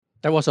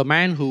There was a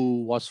man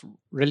who was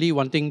really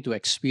wanting to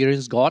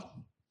experience God,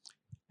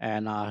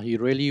 and he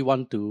really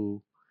wanted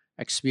to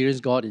experience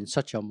God in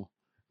such a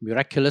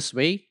miraculous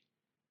way.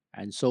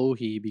 And so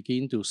he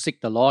began to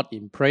seek the Lord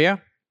in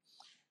prayer.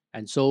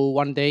 And so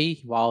one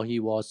day, while he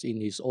was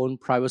in his own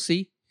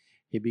privacy,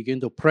 he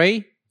began to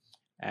pray,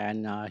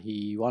 and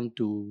he wanted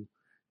to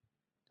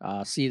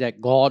see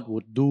that God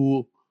would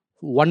do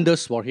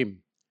wonders for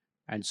him.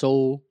 And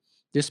so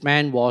this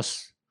man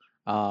was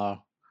uh,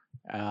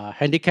 a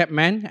handicapped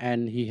man,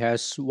 and he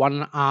has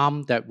one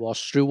arm that was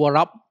shriveled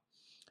up,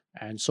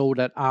 and so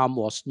that arm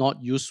was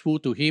not useful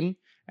to him,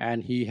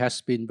 and he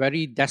has been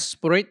very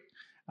desperate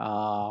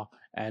uh,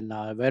 and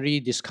very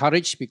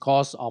discouraged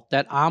because of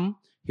that arm.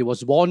 He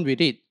was born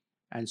with it,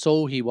 and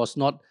so he was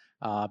not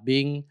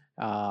being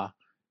a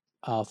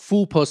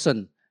full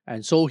person,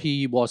 and so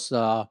he was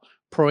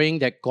praying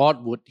that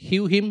God would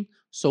heal him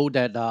so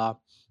that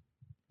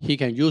he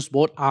can use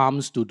both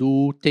arms to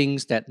do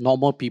things that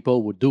normal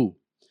people would do.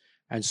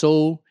 And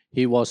so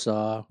he was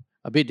a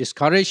bit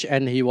discouraged,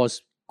 and he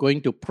was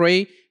going to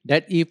pray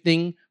that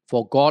evening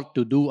for God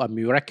to do a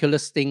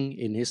miraculous thing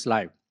in his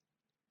life.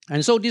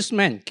 And so this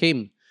man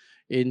came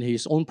in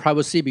his own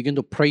privacy, began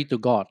to pray to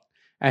God.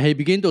 And he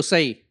began to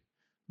say,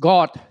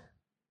 God,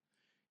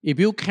 if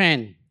you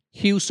can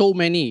heal so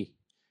many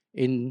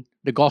in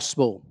the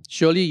gospel,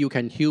 surely you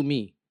can heal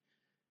me.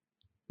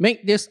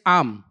 Make this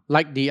arm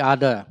like the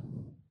other.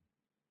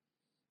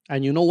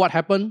 And you know what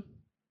happened?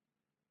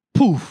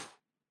 Poof!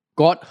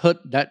 God heard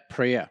that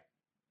prayer,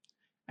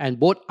 and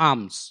both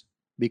arms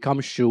become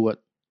shriveled.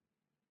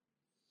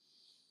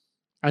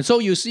 And so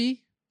you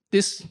see,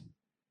 this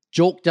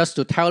joke just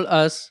to tell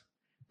us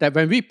that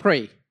when we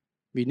pray,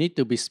 we need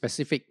to be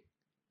specific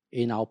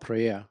in our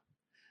prayer.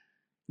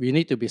 We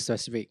need to be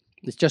specific.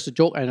 It's just a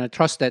joke, and I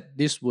trust that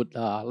this would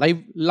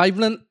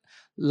lively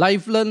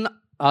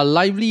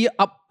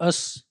up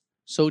us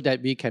so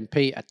that we can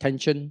pay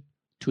attention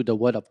to the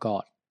Word of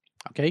God.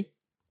 Okay?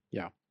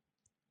 Yeah.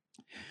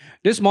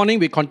 This morning,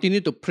 we continue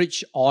to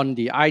preach on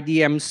the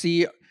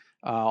IDMC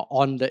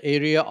on the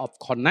area of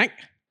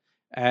connect.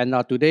 And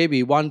today,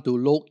 we want to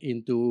look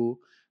into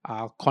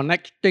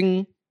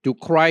connecting to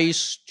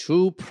Christ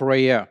through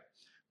prayer.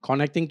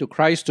 Connecting to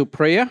Christ through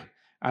prayer.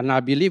 And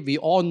I believe we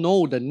all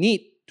know the need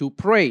to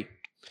pray.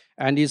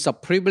 And it's a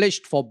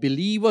privilege for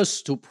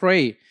believers to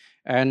pray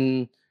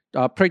and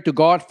pray to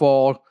God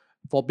for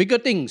bigger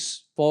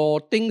things, for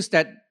things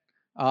that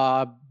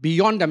are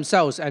beyond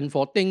themselves, and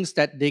for things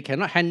that they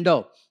cannot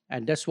handle.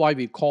 And that's why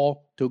we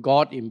call to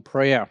God in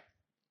prayer.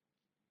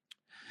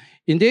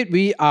 Indeed,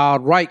 we are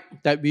right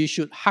that we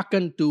should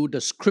hearken to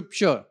the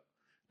scripture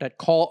that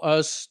call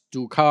us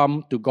to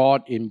come to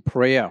God in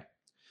prayer.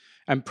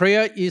 And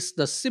prayer is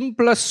the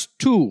simplest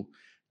tool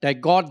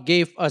that God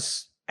gave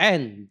us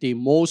and the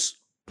most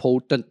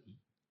potent.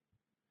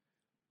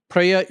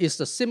 Prayer is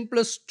the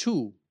simplest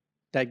tool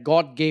that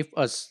God gave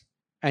us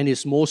and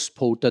is most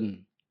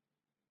potent.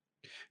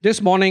 This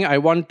morning, I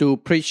want to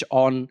preach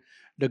on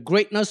the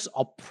greatness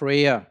of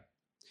prayer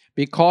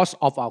because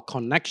of our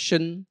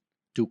connection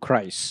to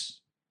Christ.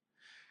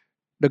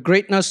 The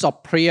greatness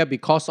of prayer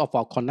because of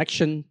our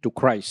connection to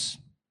Christ.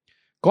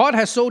 God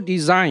has so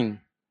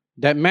designed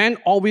that man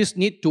always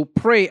need to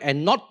pray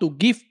and not to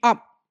give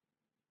up,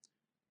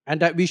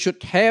 and that we should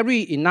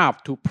tarry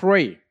enough to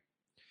pray.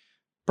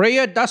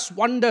 Prayer does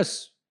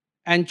wonders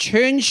and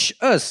change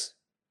us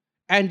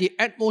and the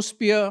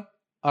atmosphere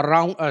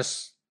around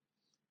us.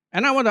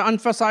 And I want to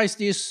emphasize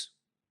this,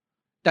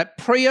 that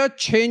prayer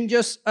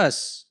changes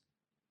us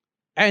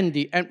and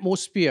the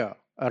atmosphere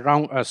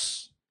around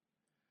us.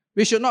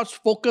 We should not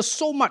focus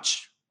so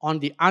much on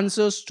the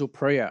answers to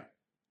prayer,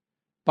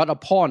 but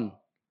upon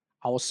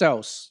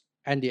ourselves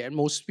and the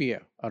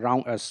atmosphere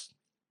around us.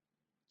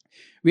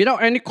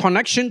 Without any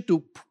connection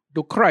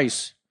to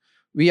Christ,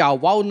 we are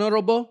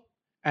vulnerable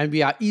and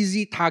we are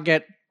easy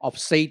target of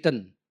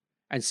Satan.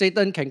 And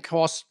Satan can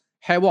cause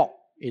havoc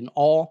in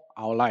all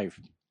our life.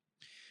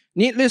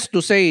 Needless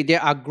to say,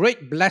 there are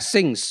great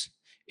blessings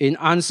in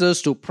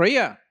answers to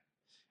prayer,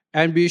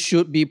 and we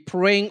should be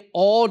praying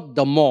all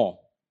the more.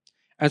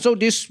 And so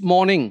this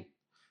morning,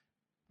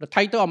 the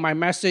title of my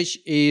message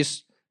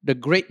is The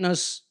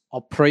Greatness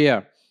of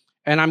Prayer.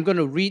 And I'm going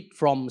to read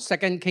from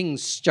 2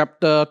 Kings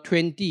chapter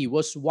 20,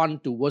 verse 1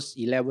 to verse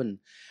 11.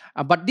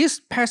 But this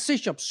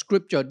passage of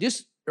scripture,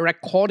 this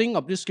recording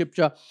of this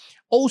scripture,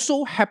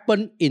 also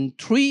happened in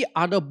 3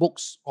 other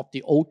books of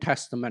the Old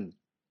Testament.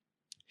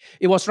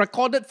 It was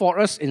recorded for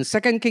us in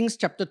 2 Kings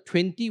chapter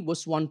 20,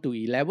 verse 1 to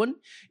 11.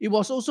 It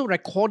was also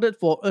recorded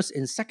for us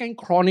in 2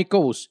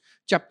 Chronicles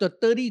chapter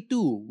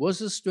 32,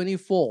 verses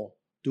 24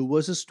 to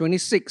verses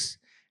 26.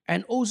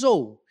 And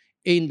also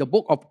in the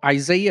book of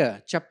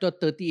Isaiah chapter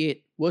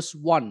 38, verse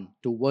 1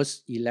 to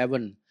verse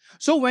 11.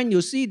 So when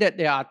you see that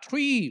there are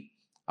 3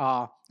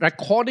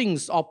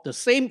 recordings of the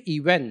same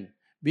event,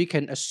 we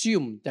can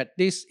assume that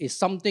this is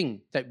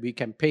something that we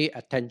can pay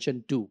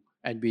attention to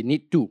and we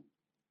need to.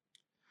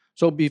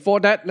 So before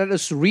that, let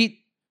us read.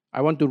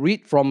 I want to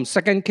read from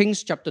 2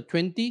 Kings chapter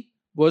 20,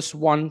 verse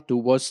 1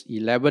 to verse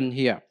 11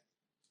 here.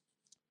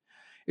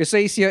 It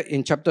says here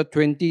in chapter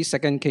 20,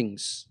 2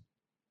 Kings.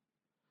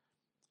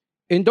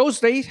 In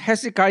those days,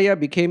 Hezekiah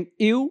became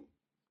ill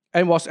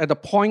and was at the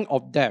point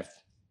of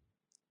death.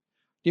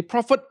 The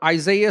prophet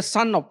Isaiah,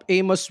 son of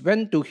Amos,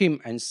 went to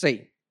him and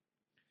said,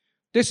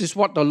 "This is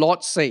what the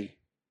Lord says.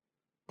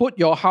 Put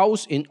your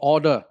house in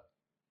order,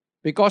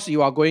 because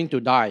you are going to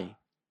die.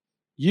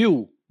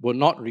 You will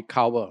not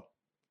recover."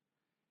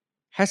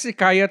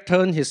 Hezekiah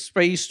turned his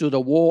face to the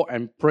wall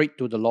and prayed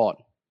to the Lord.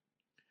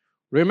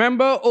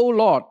 "Remember, O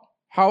Lord,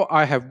 how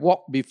I have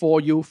walked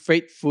before you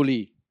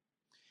faithfully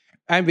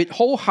and with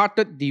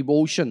wholehearted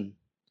devotion,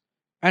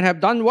 and have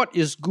done what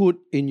is good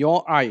in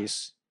your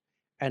eyes."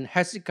 And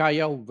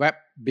Hezekiah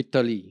wept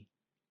bitterly.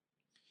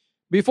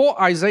 Before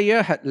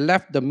Isaiah had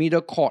left the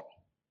middle court,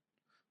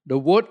 the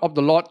word of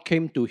the Lord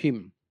came to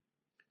him.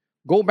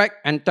 "Go back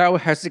and tell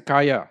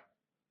Hezekiah,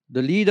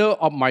 the leader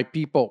of my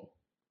people,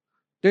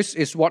 this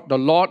is what the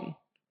Lord,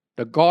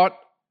 the God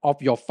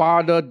of your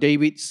father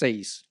David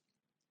says.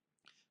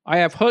 I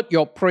have heard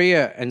your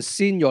prayer and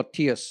seen your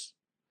tears.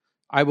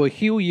 I will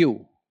heal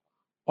you.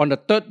 On the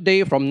third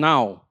day from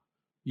now,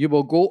 you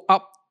will go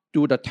up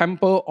to the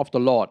temple of the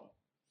Lord.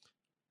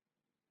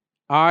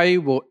 I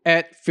will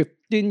add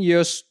 15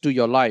 years to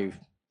your life,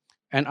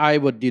 and I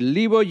will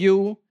deliver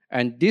you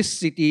and this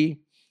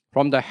city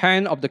from the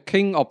hand of the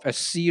king of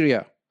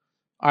Assyria.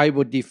 I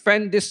will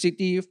defend this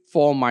city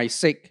for my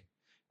sake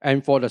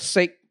and for the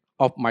sake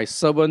of my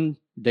servant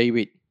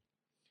David."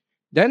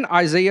 Then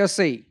Isaiah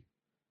said,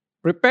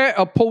 "Prepare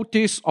a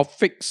poultice of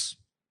figs."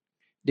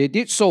 They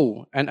did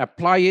so and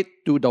applied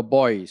it to the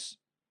boys,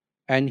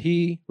 and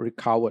he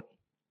recovered.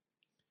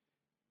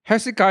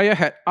 Hezekiah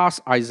had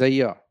asked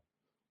Isaiah,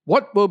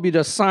 "What will be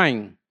the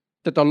sign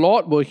that the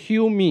Lord will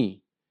heal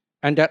me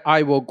and that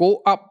I will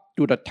go up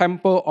to the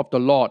temple of the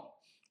Lord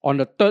on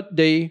the third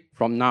day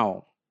from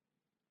now?"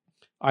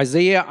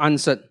 Isaiah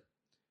answered,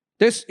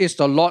 "This is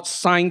the Lord's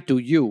sign to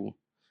you,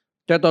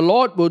 that the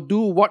Lord will do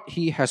what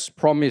he has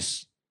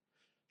promised.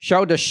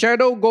 Shall the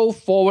shadow go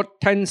forward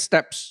 10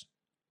 steps,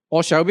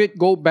 or shall it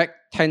go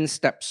back 10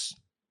 steps?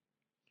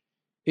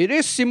 It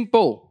is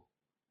simple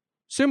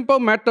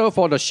matter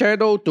for the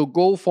shadow to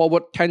go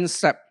forward 10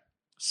 steps,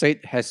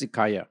 said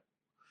Hezekiah.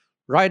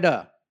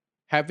 Rather,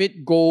 have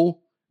it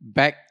go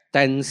back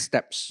 10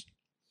 steps.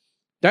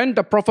 Then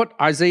the prophet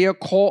Isaiah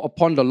called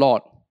upon the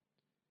Lord,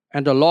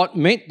 and the Lord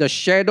made the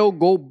shadow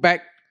go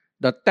back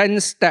the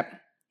 10th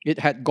step it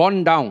had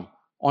gone down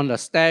on the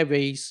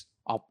stairways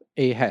of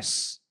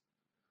Ahaz.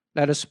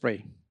 Let us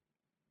pray.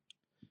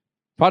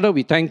 Father,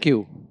 we thank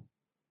you.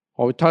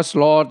 We trust,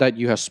 Lord, that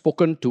you have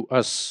spoken to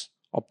us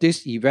of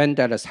this event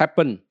that has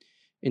happened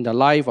in the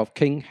life of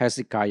King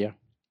Hezekiah.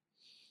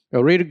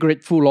 We're really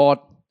grateful, Lord,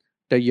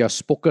 that you have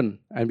spoken,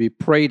 and we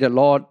pray that,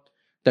 Lord,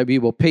 that we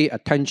will pay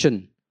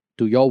attention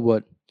to your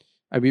word.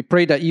 And we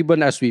pray that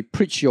even as we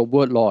preach your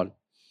word, Lord,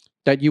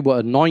 that you will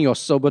anoint your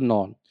servant,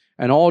 Lord,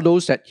 and all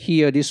those that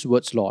hear these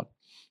words, Lord,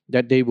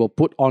 that they will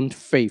put on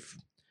faith,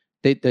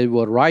 that they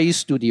will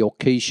rise to the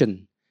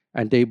occasion,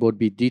 and they will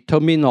be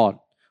determined, Lord,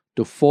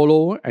 to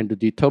follow and to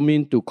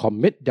determine to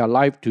commit their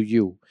life to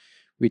you.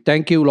 We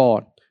thank you,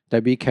 Lord,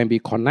 that we can be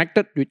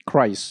connected with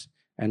Christ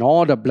and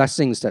all the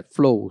blessings that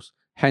flows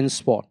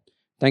henceforth.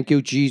 Thank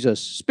you,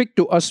 Jesus. Speak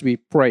to us, we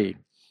pray.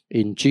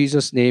 In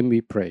Jesus' name we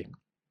pray.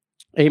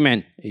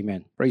 Amen.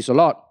 Amen. Praise the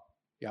Lord.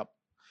 Yep.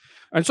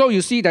 And so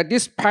you see that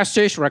this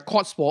passage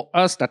records for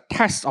us the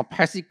test of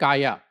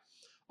Hezekiah,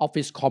 of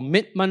his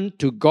commitment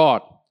to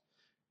God,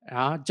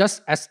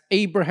 just as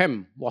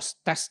Abraham was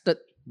tested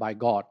by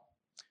God.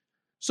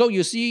 So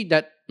you see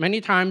that many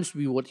times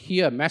we would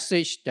hear a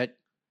message that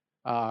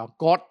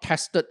God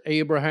tested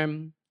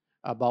Abraham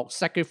about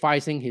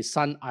sacrificing his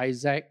son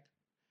Isaac,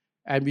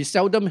 and we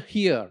seldom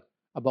hear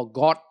about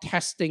God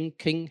testing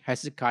King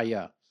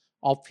Hezekiah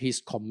of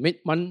his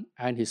commitment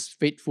and his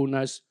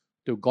faithfulness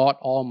to God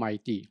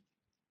Almighty.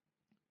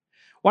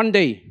 One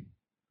day,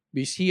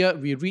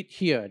 we read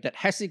here that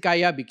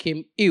Hezekiah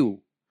became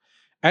ill,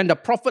 and the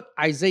prophet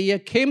Isaiah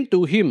came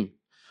to him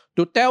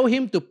to tell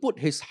him to put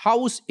his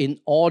house in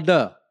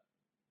order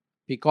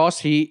because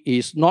he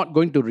is not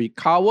going to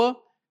recover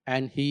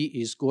and he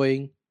is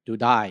going to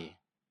die.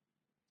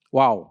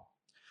 Wow.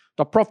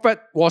 The prophet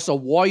was a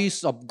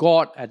voice of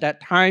God at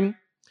that time,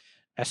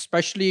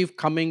 especially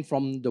coming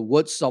from the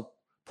words of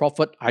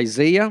prophet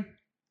Isaiah.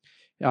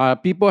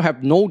 People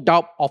have no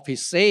doubt of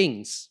his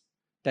sayings,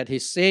 that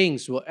his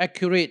sayings were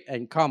accurate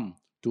and come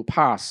to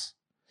pass.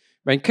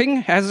 When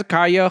King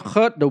Hezekiah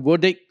heard the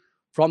verdict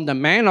from the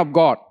man of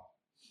God,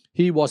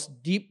 he was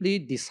deeply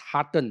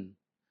disheartened,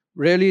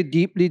 really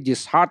deeply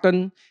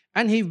disheartened,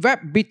 and he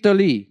wept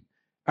bitterly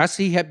as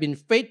he had been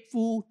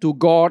faithful to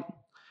God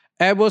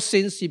ever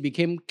since he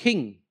became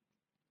king.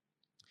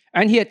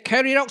 And he had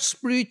carried out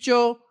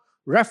spiritual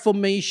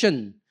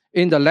reformation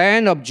in the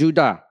land of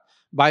Judah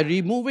by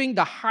removing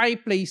the high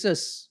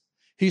places.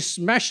 He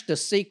smashed the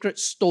sacred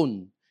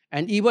stone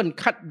and even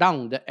cut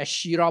down the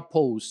Asherah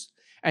poles.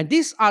 And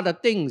these are the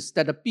things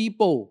that the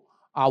people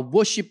are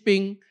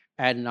worshipping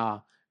and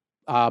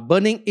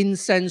burning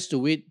incense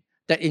to it,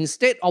 that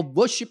instead of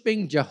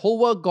worshiping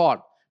Jehovah God,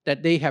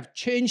 that they have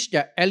changed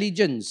their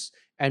allegiance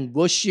and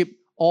worship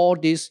all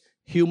these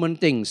human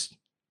things.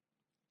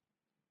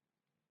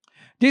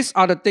 These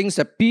are the things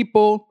that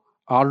people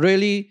are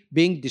really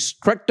being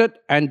distracted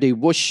and they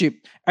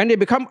worship, and they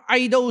become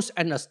idols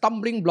and a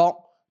stumbling block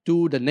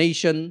to the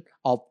nation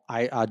of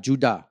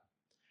Judah.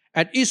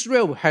 And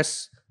Israel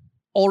has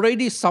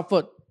already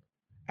suffered,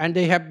 and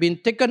they have been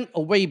taken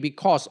away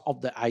because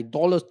of the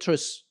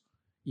idolatrous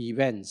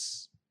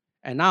events.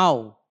 And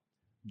now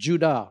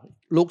Judah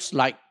looks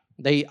like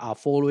they are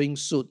following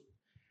suit.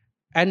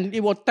 And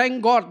it was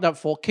thank God that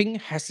for King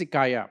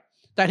Hezekiah,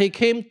 that he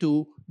came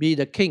to be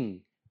the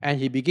king, and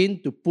he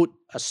began to put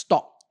a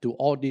stop to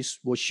all this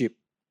worship.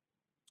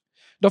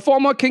 The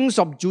former kings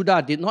of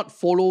Judah did not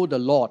follow the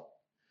Lord,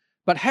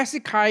 but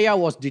Hezekiah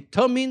was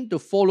determined to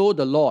follow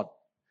the Lord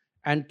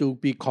and to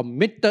be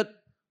committed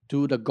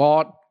to the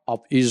God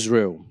of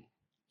Israel.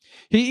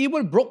 He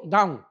even broke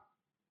down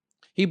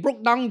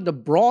the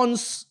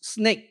bronze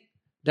snake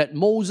that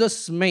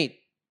Moses made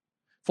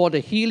for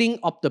the healing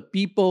of the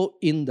people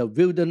in the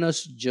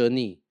wilderness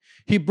journey.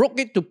 He broke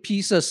it to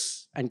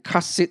pieces and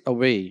cast it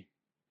away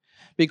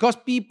because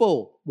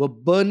people were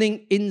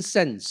burning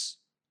incense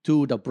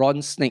to the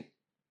bronze snake.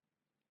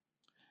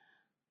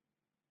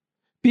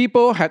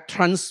 People had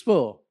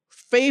transferred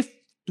faith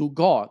to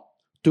God,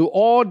 to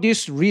all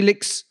these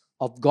relics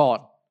of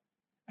God,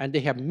 and they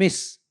have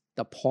missed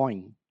the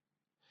point.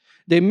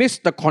 They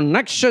missed the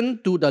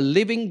connection to the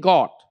living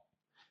God,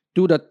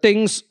 to the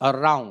things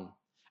around.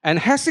 And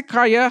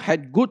Hezekiah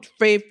had good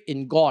faith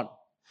in God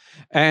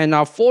and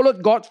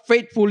followed God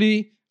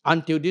faithfully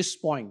until this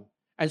point.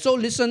 And so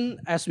listen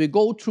as we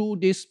go through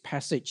this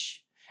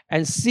passage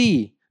and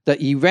see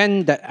the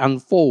event that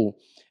unfold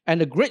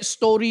and the great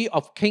story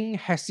of King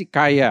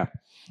Hezekiah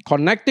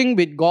connecting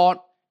with God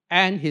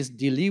and his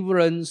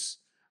deliverance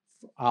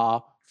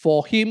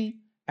for him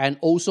and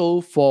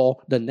also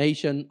for the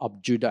nation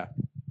of Judah.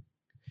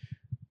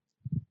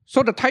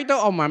 So the title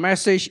of my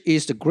message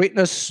is The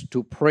Greatness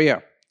to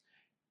Prayer.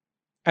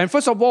 And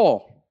first of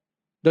all,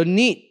 the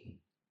need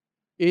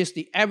is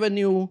the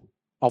avenue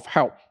of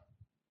help.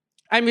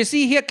 And we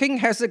see here King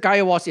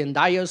Hezekiah was in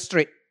dire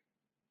strait.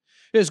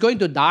 He was going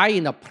to die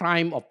in the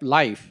prime of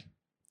life.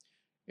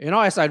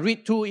 As I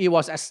read through, it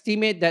was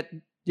estimated that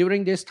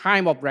during this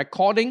time of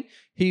recording,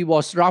 he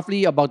was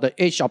roughly about the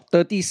age of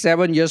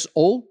 37 years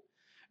old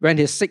when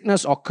his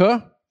sickness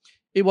occurred.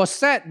 It was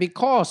said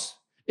because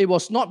it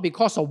was not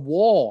because of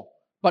war,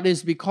 but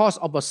it's because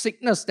of a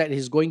sickness that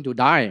he's going to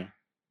die.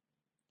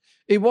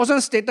 It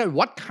wasn't stated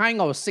what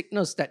kind of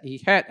sickness that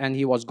he had and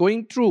he was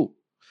going through,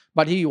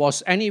 but he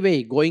was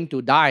anyway going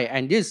to die.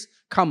 And this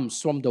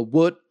comes from the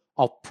word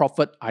of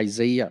prophet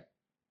Isaiah.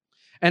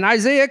 And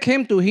Isaiah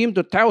came to him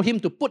to tell him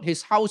to put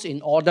his house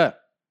in order.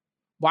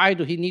 Why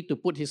do he need to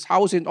put his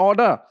house in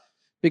order?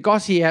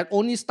 Because he had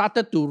only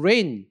started to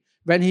reign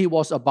when he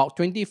was about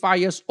 25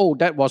 years old.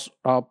 That was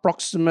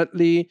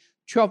approximately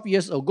 12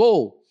 years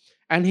ago.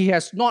 And he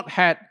has not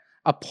had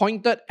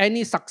appointed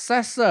any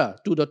successor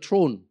to the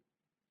throne.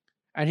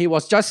 And he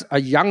was just a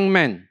young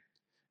man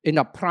in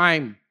the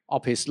prime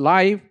of his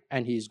life,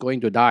 and he is going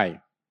to die.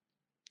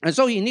 And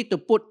so he needs to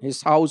put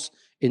his house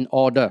in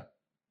order.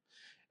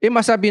 It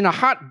must have been a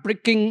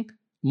heartbreaking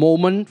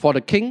moment for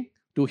the king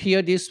to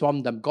hear this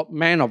from the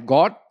man of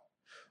God.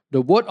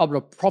 The word of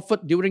the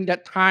prophet during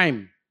that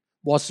time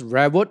was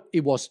revered,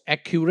 it was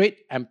accurate,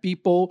 and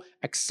people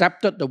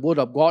accepted the word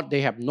of God. They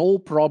have no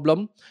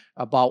problem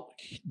about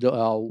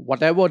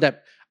whatever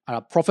that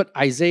prophet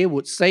Isaiah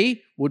would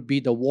say would be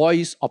the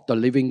voice of the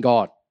living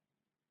God.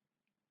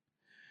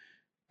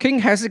 King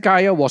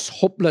Hezekiah was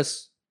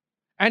hopeless,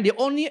 and the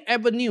only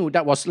avenue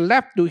that was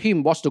left to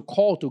him was to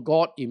call to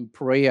God in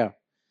prayer.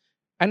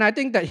 And I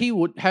think that he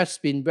would have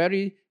been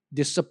very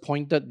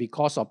disappointed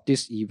because of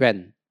this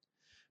event.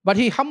 But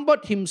he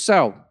humbled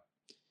himself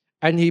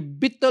and he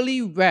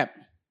bitterly wept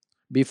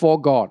before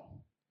God.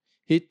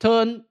 He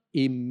turned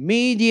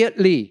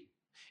immediately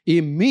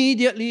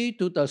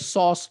to the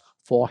source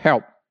for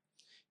help.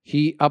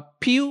 He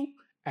appealed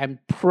and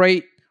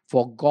prayed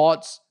for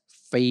God's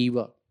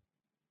favor.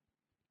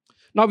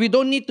 Now, we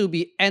don't need to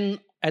be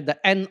at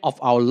the end of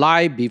our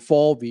life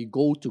before we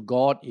go to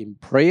God in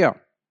prayer.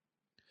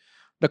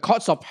 The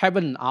courts of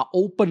heaven are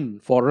open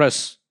for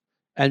us,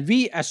 and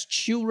we as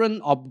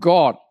children of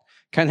God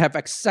can have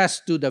access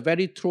to the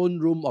very throne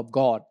room of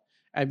God,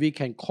 and we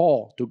can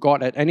call to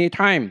God at any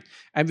time,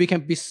 and we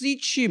can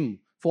beseech Him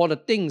for the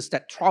things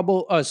that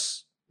trouble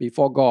us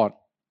before God.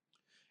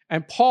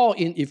 And Paul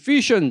in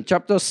Ephesians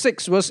chapter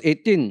 6 verse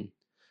 18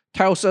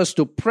 tells us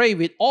to pray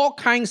with all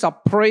kinds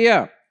of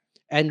prayer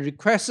and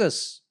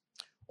requests.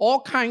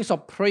 All kinds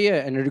of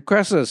prayer and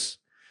requests.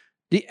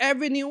 The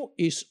avenue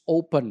is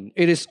open.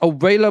 It is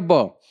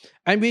available.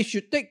 And we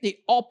should take the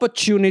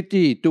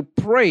opportunity to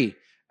pray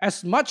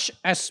as much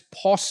as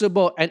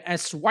possible and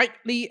as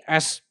widely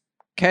as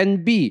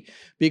can be,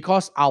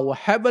 because our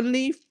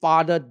Heavenly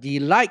Father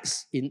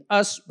delights in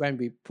us when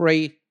we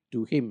pray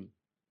to Him.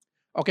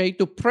 Okay,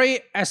 to pray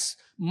as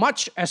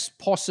much as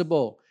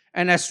possible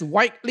and as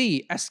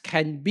widely as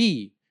can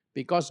be,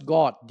 because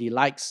God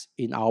delights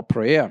in our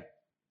prayer.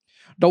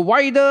 The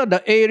wider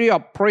the area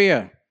of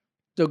prayer,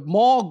 the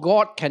more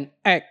God can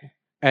act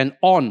and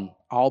on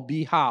our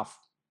behalf.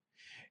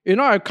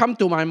 I come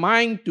to my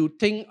mind to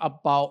think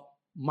about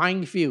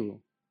Minefield.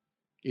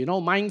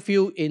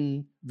 Minefield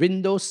in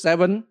Windows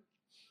 7,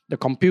 the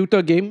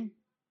computer game.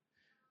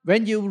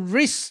 When you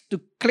risk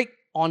to click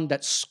on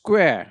that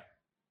square,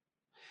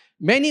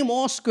 many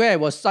more squares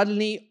will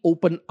suddenly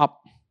open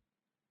up.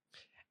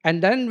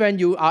 And then when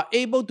you are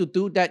able to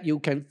do that, you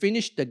can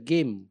finish the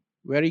game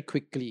very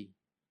quickly.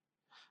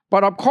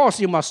 But of course,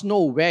 you must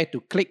know where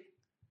to click.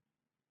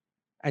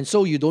 And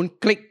so you don't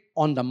click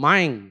on the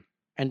mine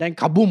and then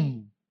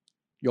kaboom,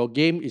 your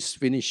game is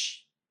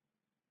finished.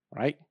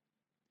 Right?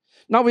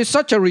 Now, with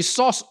such a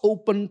resource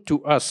open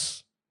to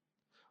us,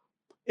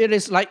 it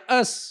is like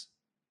us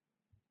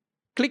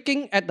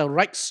clicking at the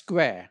right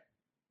square,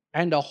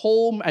 and the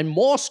whole and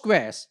more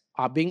squares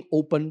are being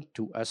opened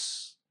to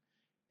us.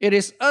 It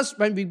is us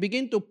when we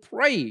begin to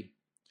pray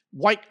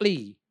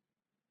widely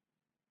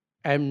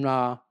and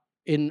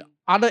in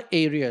other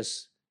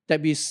areas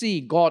that we see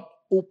God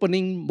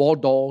opening more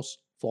doors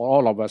for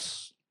all of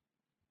us.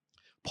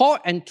 Paul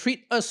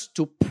entreats us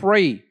to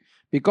pray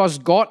because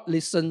God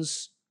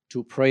listens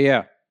to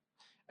prayer.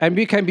 And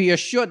we can be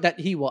assured that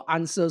He will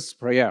answer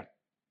prayer.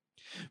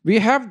 We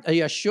have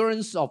the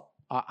assurance of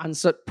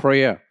answered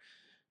prayer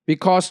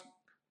because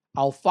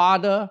our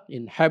Father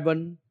in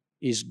heaven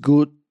is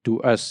good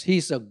to us.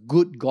 He's a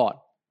good God,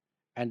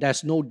 and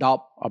there's no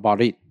doubt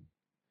about it.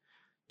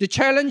 The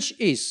challenge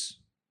is,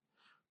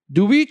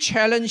 do we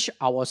challenge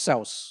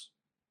ourselves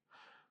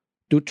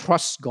to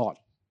trust God?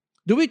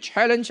 Do we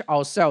challenge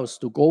ourselves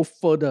to go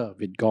further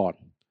with God?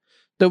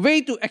 The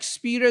way to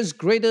experience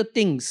greater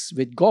things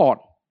with God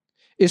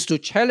is to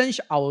challenge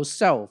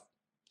ourselves,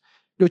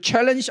 to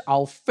challenge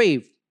our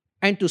faith,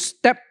 and to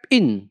step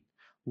in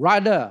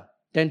rather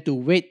than to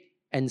wait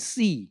and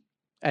see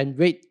and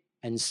wait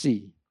and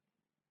see.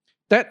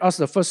 That was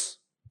the first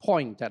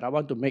point that I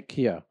want to make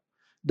here.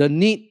 The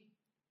need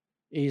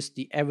is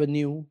the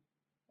avenue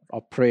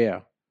of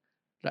prayer.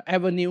 The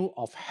avenue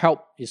of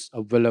help is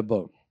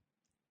available.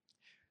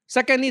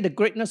 Secondly, the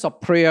greatness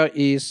of prayer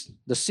is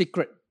the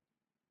secret,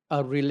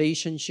 a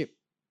relationship.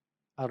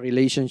 A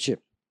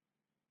relationship.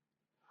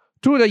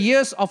 Through the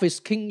years of his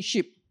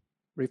kingship,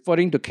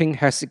 referring to King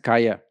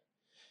Hezekiah,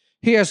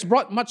 he has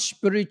brought much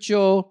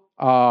spiritual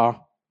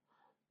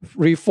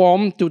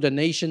reform to the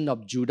nation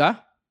of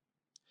Judah.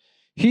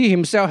 He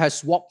himself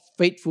has walked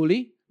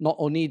faithfully. Not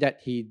only that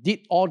he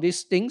did all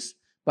these things,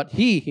 but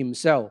he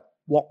himself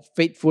walked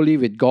faithfully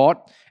with God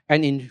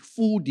and in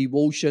full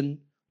devotion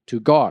to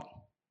God.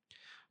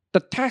 The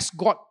task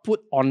God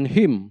put on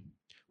him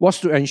was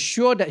to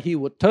ensure that he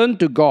would turn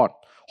to God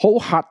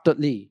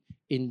wholeheartedly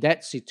in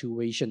that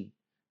situation,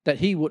 that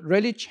he would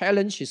really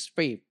challenge his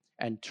faith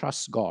and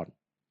trust God.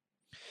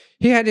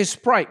 He had his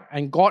pride,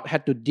 and God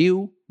had to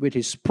deal with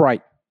his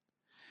pride.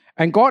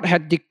 And God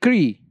had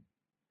decreed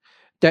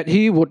that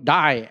he would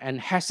die,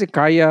 and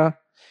Hezekiah,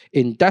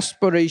 in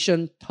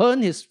desperation,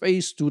 turned his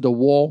face to the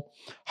wall,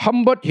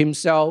 humbled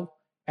himself,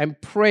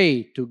 and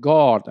prayed to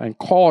God and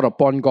called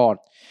upon God.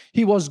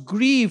 He was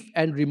grieved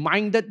and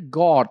reminded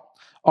God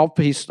of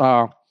his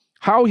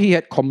how he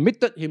had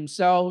committed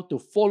himself to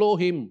follow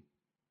him,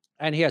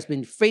 and he has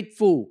been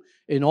faithful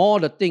in all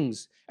the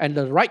things and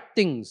the right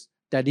things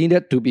that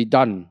needed to be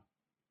done.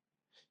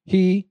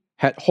 He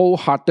had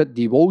wholehearted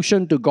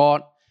devotion to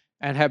God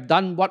and have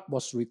done what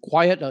was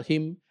required of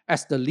him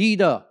as the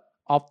leader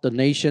of the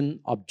nation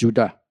of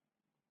Judah.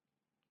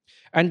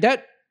 And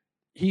that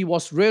he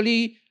was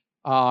really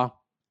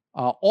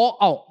all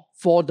out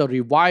for the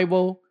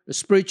revival, the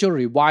spiritual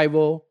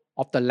revival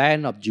of the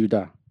land of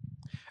Judah.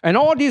 And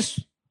all this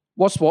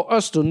was for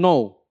us to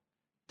know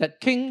that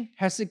King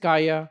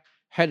Hezekiah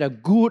had a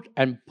good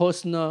and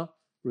personal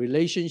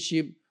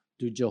relationship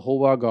to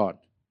Jehovah God.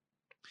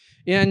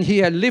 And he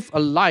had lived a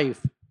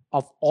life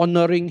of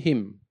honoring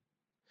him.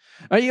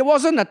 And it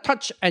wasn't a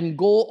touch and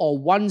go or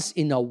once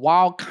in a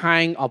while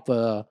kind of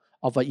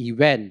an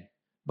event,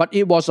 but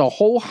it was a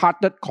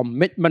wholehearted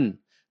commitment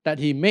that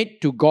he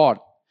made to God.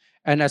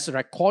 And as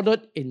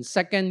recorded in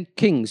 2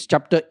 Kings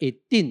chapter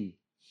 18,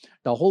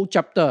 the whole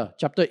chapter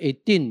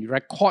 18,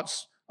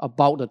 records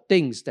about the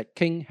things that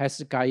King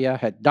Hezekiah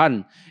had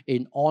done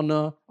in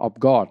honor of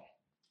God.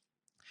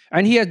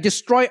 And he had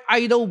destroyed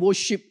idol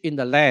worship in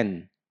the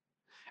land.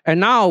 And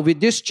now with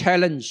this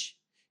challenge,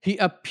 he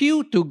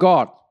appealed to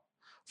God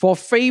for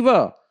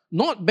favor,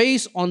 not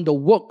based on the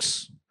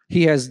works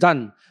he has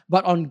done,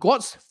 but on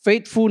God's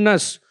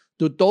faithfulness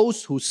to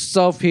those who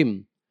serve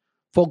him.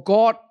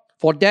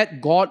 For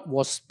that God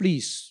was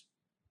pleased.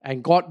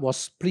 And God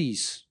was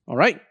pleased. All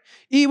right?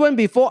 Even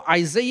before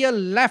Isaiah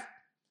left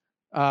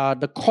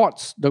the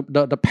courts,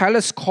 the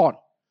palace court,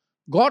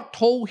 God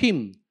told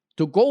him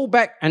to go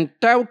back and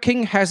tell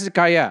King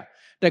Hezekiah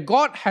that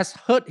God has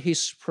heard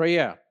his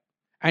prayer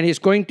and he's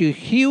going to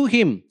heal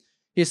him.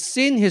 He's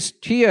seen his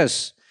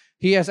tears.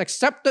 He has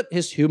accepted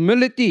his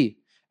humility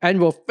and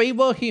will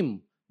favor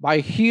him by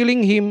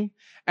healing him.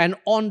 And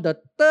on the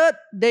third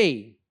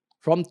day,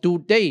 from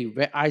today,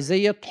 where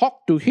Isaiah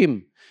talked to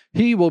him,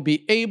 he will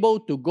be able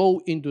to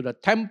go into the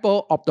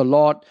temple of the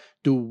Lord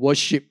to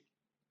worship.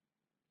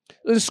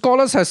 The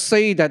scholars have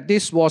said that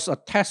this was a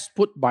test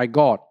put by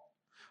God.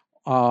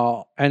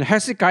 And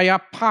Hezekiah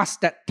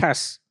passed that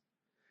test,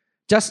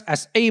 just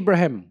as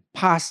Abraham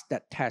passed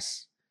that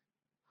test.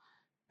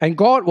 And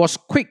God was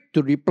quick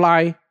to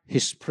reply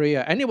his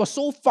prayer. And it was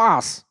so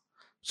fast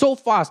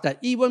that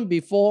even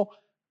before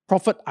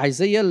Prophet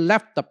Isaiah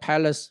left the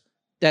palace,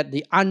 that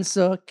the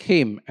answer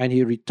came, and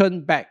he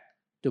returned back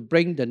to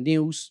bring the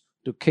news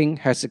to King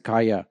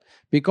Hezekiah,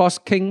 because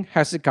King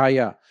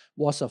Hezekiah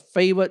was a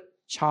favored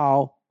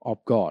child of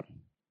God.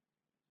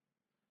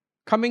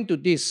 Coming to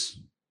this,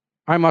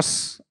 I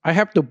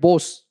have to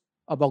boast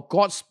about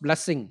God's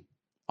blessing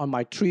on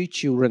my 3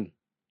 children.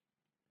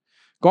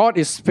 God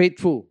is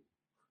faithful.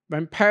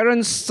 When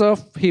parents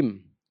serve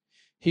him,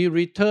 he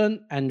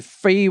returned and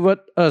favored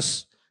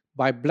us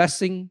by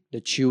blessing the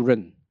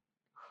children.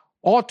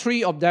 All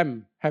 3 of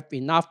them have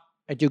enough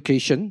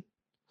education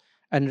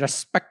and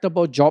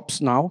respectable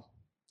jobs now,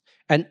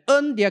 and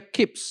earn their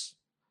keeps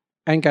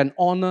and can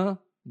honor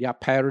their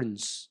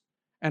parents.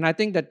 And I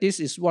think that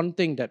this is one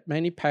thing that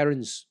many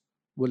parents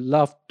would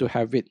love to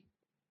have it.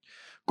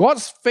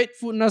 God's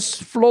faithfulness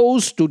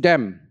flows to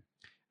them,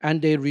 and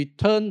they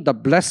return the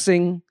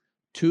blessing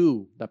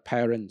to the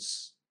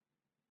parents.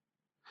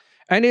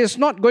 And it's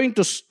not going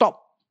to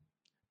stop,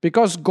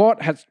 because God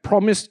has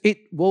promised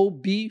it will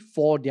be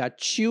for their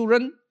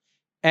children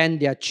and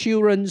their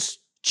children's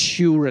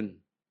children.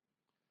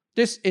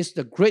 This is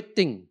the great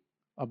thing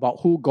about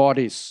who God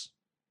is.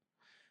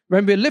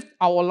 When we live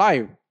our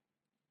life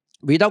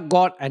without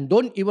God and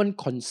don't even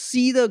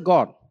consider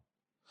God,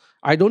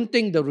 I don't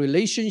think the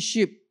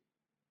relationship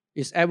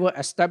is ever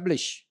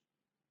established.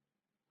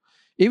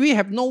 If we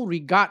have no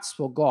regards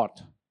for God,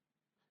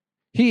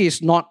 He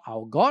is not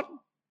our God.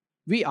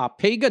 We are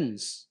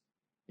pagans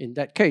in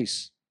that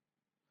case.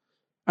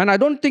 And I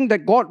don't think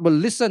that God will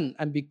listen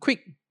and be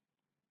quick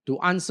to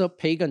answer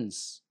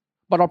pagans.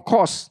 But of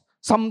course,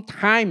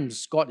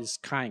 sometimes God is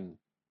kind.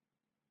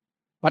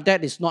 But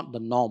that is not the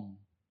norm.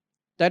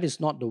 That is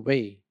not the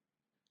way.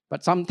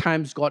 But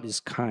sometimes God is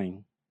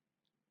kind.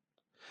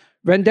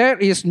 When there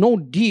is no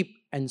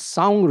deep and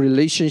sound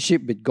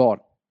relationship with God,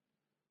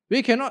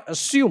 we cannot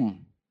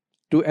assume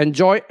to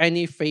enjoy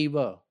any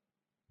favor,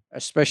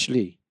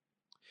 especially.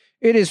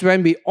 It is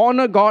when we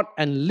honor God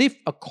and live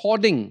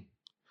according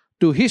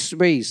to His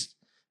ways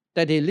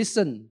that He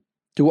listens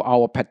to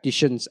our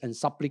petitions and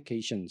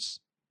supplications.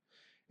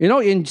 You know,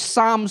 in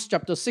Psalms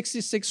chapter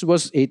 66,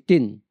 verse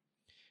 18,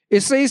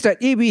 it says that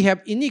if we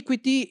have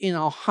iniquity in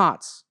our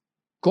hearts,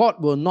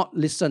 God will not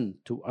listen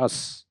to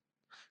us.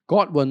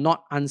 God will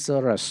not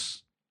answer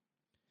us.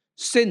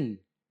 Sin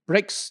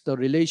breaks the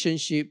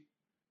relationship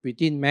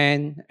between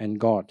man and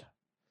God.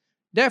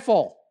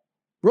 Therefore,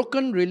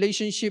 broken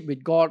relationship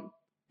with God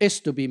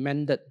is to be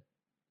mended,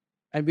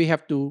 and we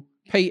have to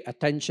pay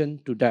attention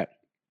to that.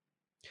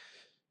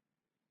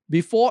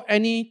 Before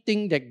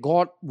anything that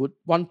God would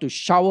want to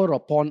shower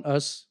upon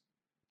us,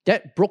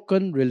 that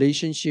broken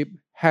relationship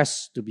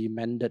has to be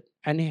mended,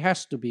 and it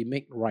has to be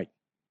made right.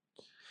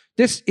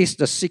 This is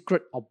the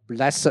secret of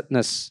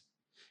blessedness.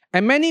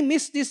 And many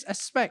miss this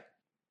aspect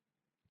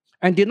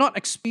and did not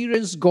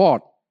experience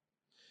God.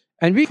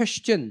 And we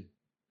question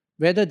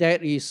whether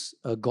there is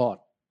a God.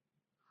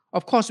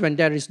 Of course, when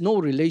there is no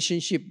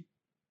relationship,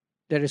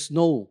 there is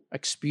no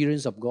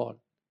experience of God.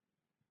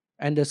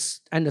 And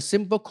the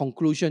simple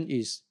conclusion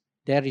is,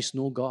 there is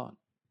no God.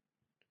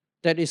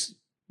 That is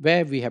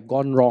where we have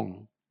gone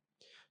wrong.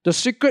 The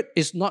secret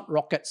is not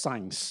rocket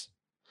science,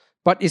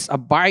 but is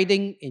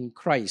abiding in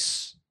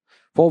Christ.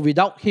 For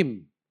without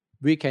Him,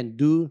 we can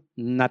do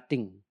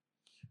nothing.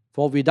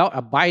 For without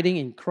abiding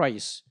in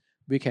Christ,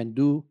 we can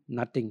do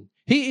nothing.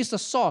 He is the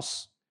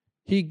source.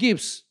 He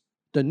gives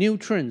the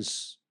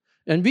nutrients.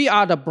 And we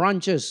are the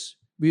branches.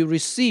 We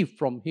receive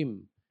from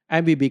Him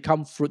and we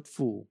become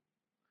fruitful.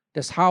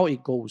 That's how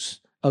it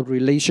goes, a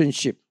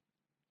relationship.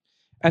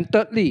 And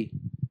thirdly,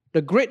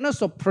 the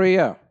greatness of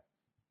prayer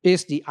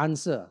is the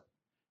answer.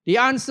 The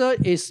answer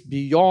is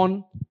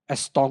beyond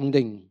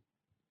astounding.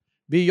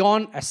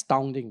 Beyond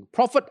astounding.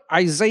 Prophet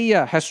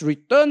Isaiah has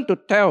returned to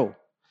tell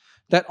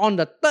that on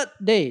the third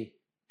day,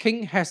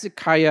 King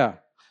Hezekiah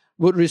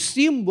would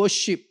resume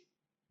worship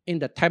in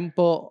the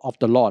temple of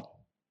the Lord.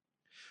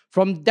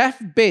 From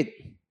deathbed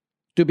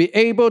to be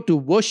able to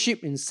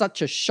worship in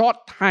such a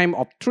short time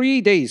of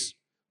 3 days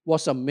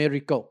was a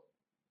miracle.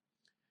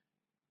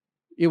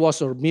 It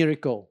was a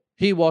miracle.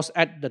 He was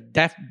at the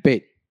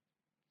deathbed.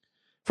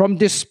 From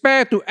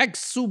despair to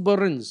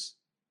exuberance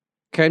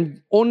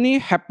can only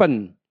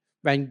happen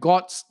when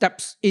God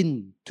steps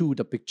into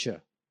the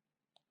picture.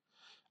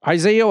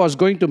 Isaiah was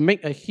going to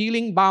make a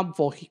healing balm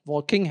for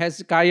King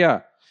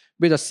Hezekiah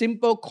with a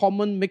simple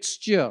common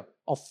mixture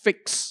of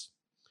figs.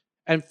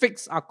 And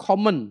figs are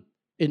common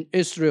in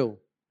Israel.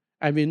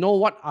 And we know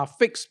what are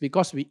figs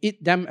because we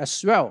eat them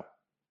as well.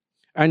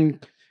 And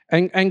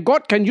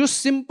God can use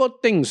simple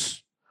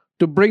things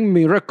to bring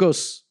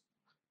miracles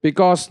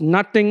because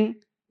nothing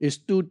is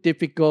too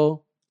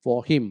difficult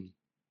for him.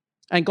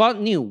 And God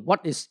knew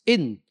what is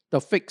in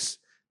the fix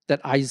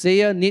that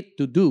Isaiah need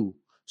to do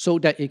so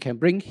that it can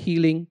bring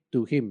healing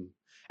to him.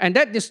 And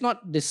that does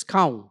not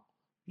discount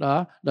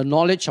the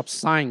knowledge of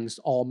science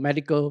or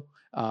medical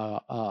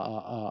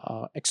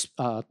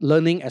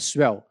learning as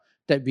well,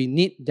 that we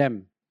need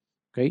them.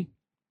 Okay?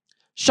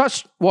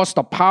 Such was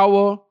the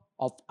power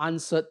of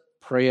answered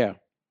prayer.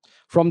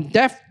 From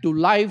death to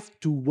life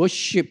to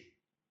worship,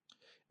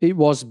 it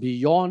was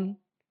beyond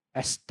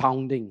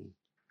astounding.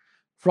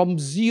 From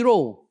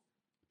 0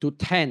 to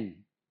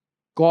 10,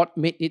 God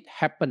made it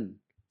happen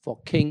for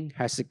King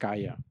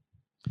Hezekiah.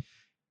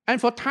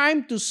 And for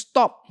time to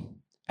stop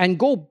and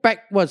go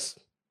backwards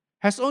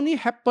has only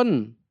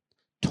happened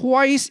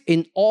twice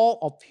in all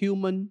of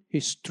human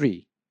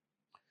history.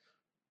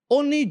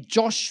 Only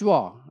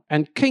Joshua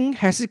and King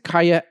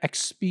Hezekiah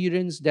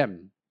experienced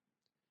them.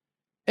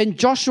 In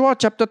Joshua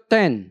chapter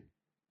 10,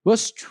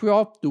 verse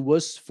 12 to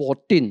verse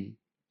 14,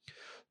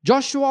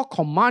 Joshua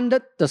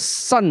commanded the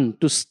sun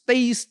to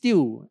stay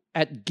still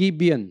at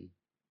Gibeon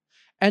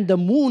and the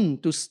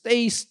moon to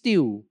stay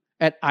still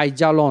at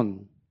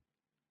Aijalon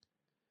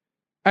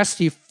as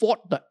he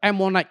fought the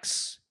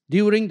Ammonites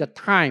during the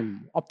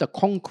time of the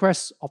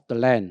conquest of the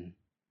land.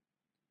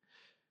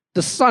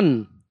 The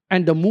sun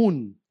and the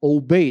moon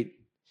obeyed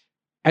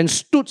and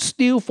stood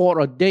still for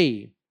a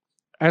day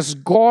as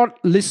God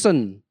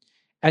listened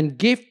and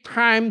gave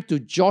time to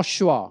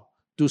Joshua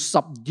to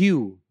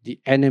subdue the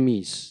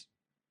enemies.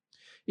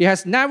 It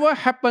has never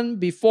happened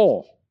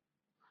before.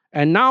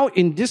 And now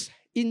in this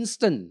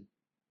instant,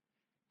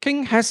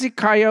 King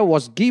Hezekiah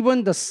was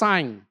given the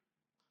sign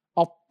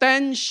of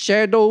 10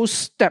 shadow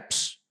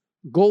steps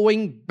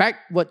going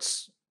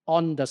backwards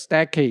on the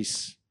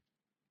staircase.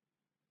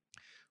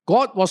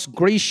 God was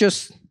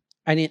gracious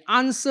and in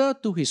answer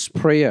to his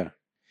prayer,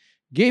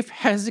 gave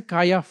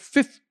Hezekiah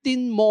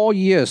 15 more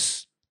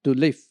years to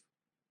live.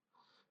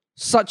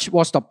 Such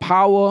was the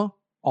power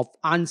of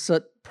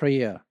answered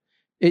prayer.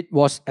 It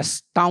was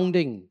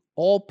astounding.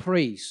 All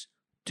praise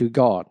to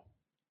God.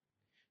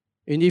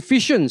 In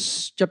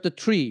Ephesians chapter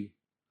 3,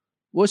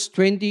 verse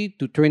 20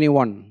 to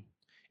 21,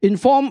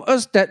 inform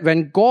us that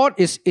when God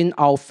is in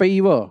our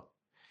favor,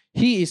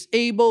 he is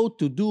able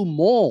to do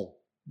more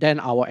than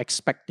our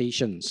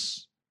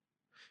expectations.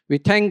 We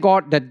thank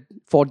God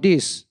for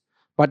this,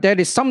 but there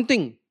is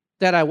something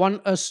that I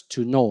want us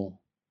to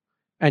know.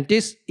 And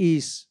this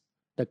is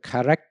the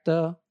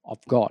character of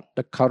God.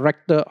 The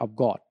character of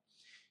God.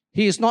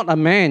 He is not a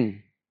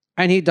man,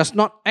 and he does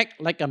not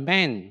act like a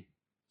man.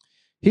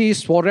 He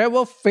is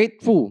forever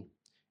faithful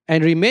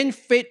and remain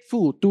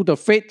faithful to the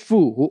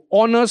faithful who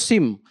honors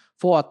him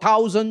for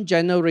 1,000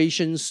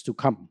 generations to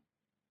come.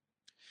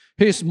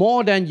 He is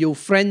more than you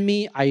friend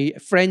me, I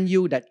friend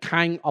you, that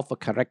kind of a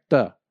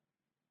character.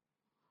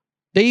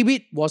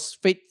 David was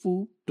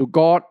faithful to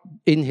God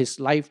in his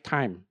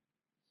lifetime.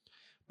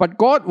 But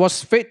God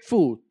was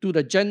faithful to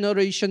the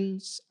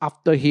generations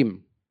after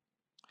him.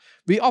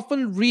 We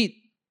often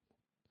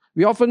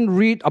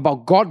read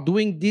about God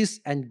doing this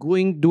and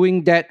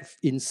doing that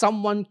in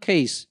someone's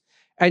case.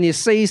 And it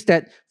says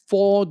that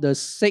for the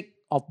sake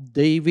of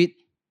David,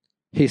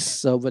 his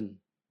servant.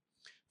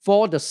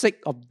 For the sake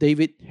of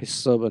David, his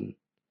servant.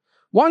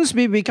 Once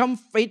we become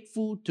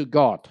faithful to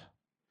God,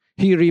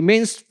 he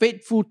remains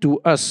faithful to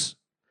us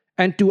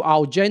and to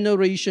our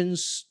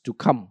generations to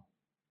come.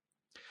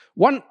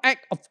 One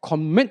act of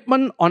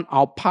commitment on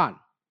our part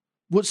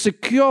would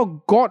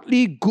secure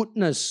godly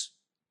goodness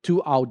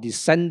to our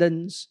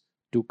descendants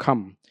to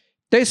come.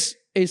 This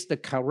is the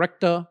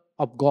character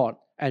of God,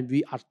 and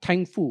we are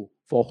thankful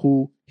for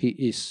who he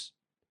is.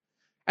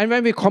 And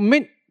when we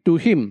commit to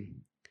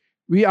him,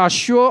 we are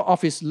sure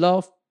of his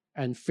love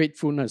and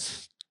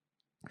faithfulness.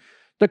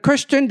 The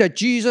question that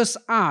Jesus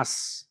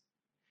asked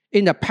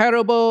in the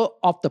parable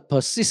of the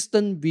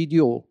persistent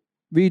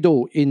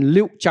widow in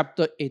Luke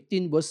chapter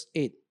 18 verse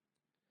 8,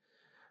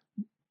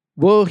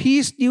 will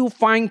he still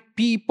find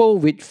people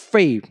with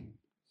faith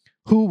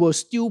who will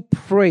still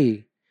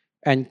pray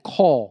and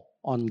call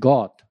on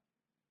God?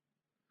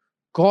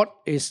 God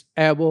is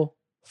ever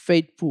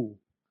faithful,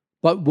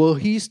 but will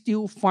he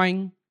still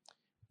find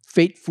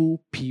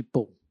faithful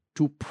people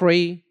to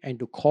pray and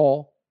to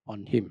call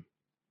on him?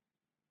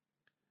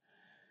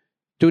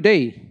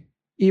 Today,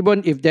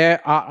 even if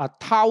there are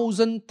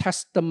 1,000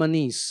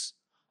 testimonies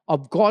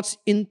of God's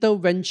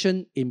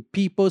intervention in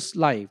people's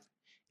life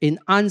in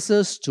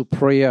answers to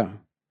prayer,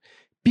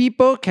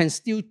 people can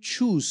still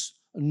choose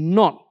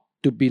not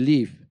to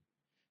believe.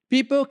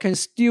 People can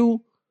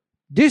still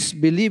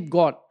disbelieve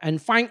God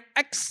and find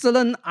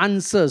excellent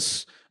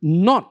answers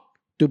not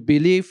to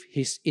believe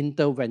his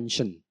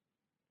intervention.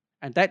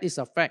 And that is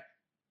a fact.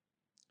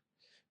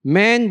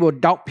 Man will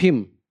doubt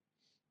him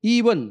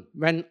even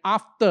when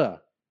after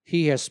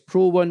he has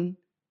proven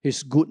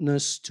his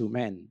goodness to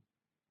man.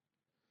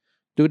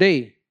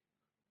 Today,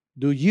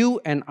 do you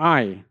and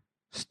I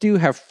still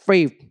have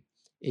faith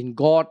in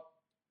God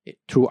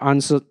through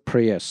answered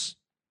prayers?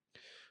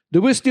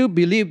 Do we still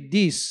believe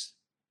this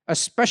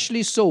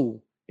especially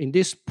so in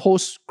this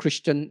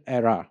post-Christian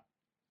era.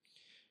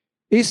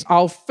 Is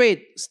our faith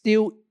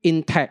still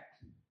intact?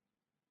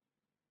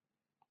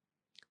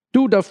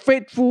 To the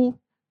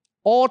faithful,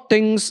 all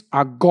things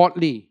are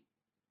godly,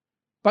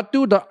 but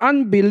to the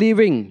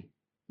unbelieving,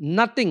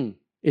 nothing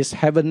is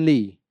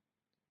heavenly.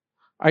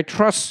 I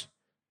trust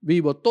we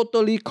will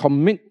totally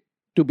commit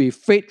to be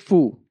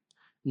faithful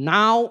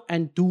now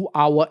and to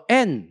our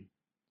end,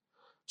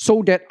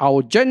 so that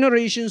our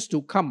generations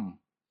to come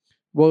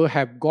will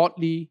have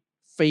godly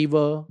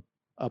favor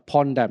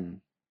upon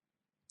them.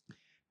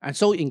 And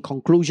so in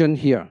conclusion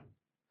here,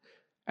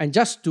 and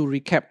just to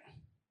recap,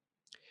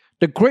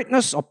 the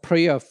greatness of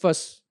prayer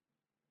first,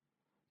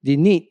 the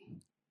need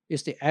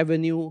is the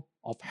avenue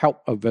of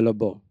help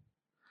available.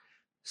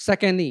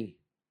 Secondly,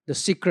 the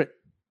secret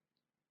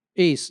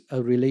is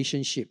a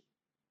relationship.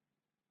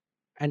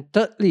 And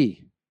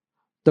thirdly,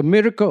 the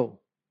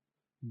miracle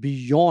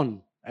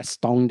beyond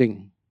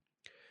astounding.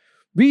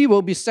 We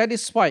will be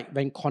satisfied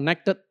when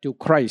connected to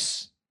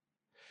Christ.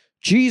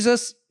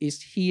 Jesus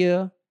is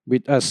here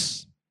with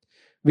us.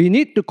 We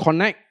need to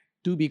connect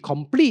to be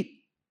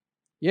complete.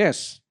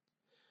 Yes.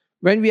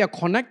 When we are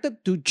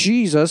connected to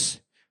Jesus,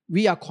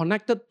 we are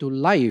connected to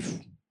life.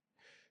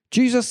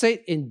 Jesus said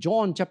in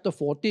John chapter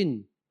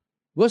 14,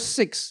 verse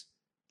 6,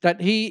 that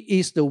He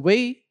is the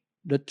way,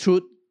 the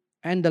truth,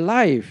 and the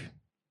life.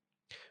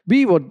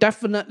 We will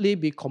definitely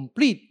be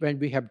complete when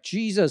we have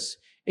Jesus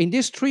in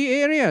these three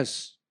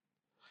areas.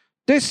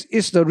 This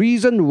is the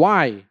reason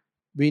why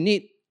we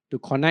need to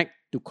connect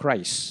to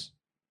Christ.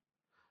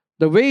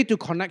 The way to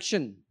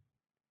connection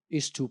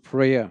is to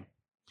prayer.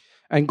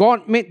 And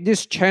God made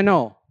this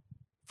channel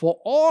for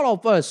all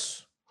of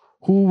us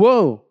who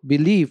will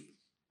believe,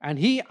 and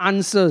He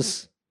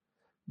answers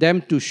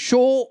them to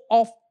show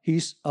off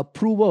His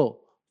approval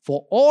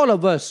for all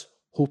of us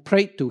who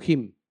prayed to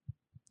Him.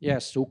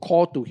 Yes, who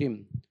called to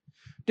Him.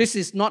 This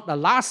is not the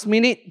last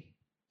minute.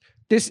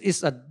 This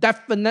is a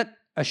definite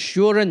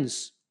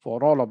assurance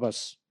for all of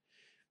us.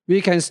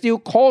 We can still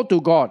call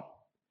to God,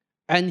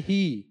 and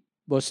He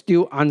will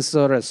still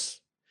answer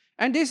us.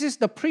 And this is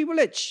the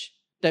privilege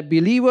that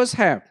believers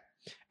have.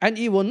 And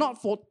it will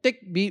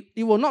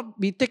not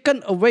be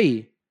taken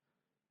away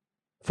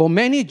for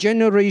many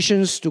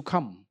generations to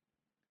come.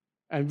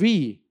 And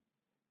we,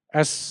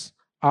 as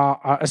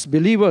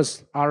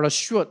believers, are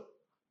assured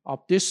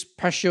of this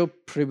special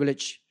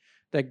privilege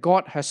that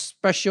God has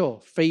special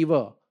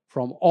favor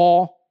from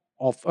all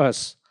of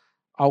us.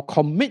 Our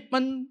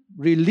commitment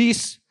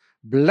release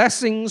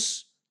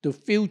blessings to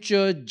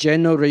future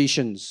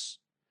generations.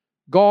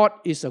 God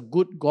is a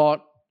good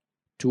God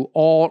to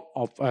all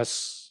of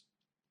us.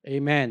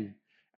 Amen.